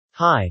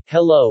Hi,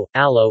 hello,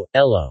 allo,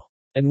 ello.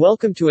 And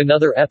welcome to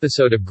another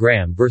episode of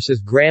Graham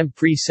vs. Graham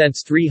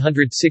Presents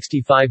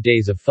 365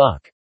 Days of Phuck.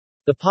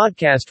 The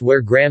podcast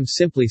where Graham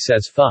simply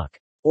says fuck.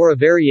 Or a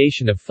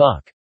variation of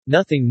fuck.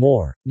 Nothing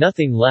more,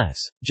 nothing less,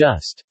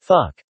 just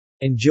fuck.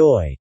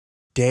 Enjoy.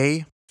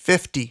 Day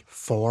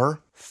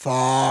 54.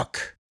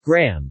 Fuck.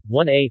 Graham,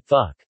 1a,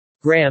 fuck.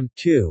 Graham,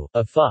 2,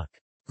 a fuck.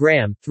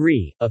 Graham,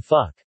 3, a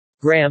fuck.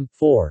 Graham,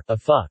 4, a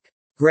fuck.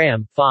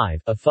 Graham,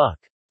 5, a fuck.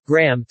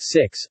 Graham,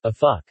 6, a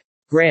fuck.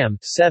 Graham,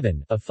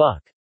 7, a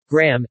fuck.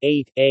 Graham,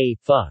 8, a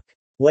fuck.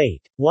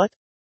 Wait, what?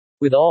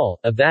 With all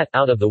of that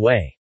out of the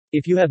way,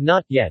 if you have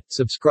not yet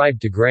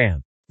subscribed to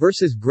Graham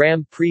vs.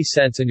 Graham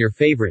Presents on your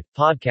favorite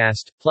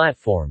podcast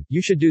platform,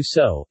 you should do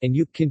so, and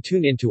you can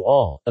tune into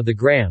all of the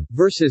Graham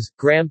vs.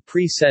 Graham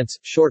Presents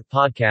short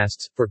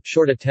podcasts for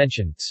short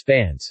attention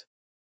spans.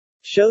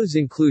 Shows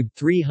include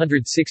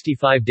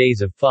 365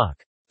 Days of Phuck,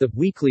 The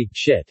Weekly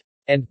Shit,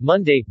 and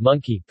Monday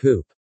Monkey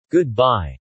Poop. Goodbye.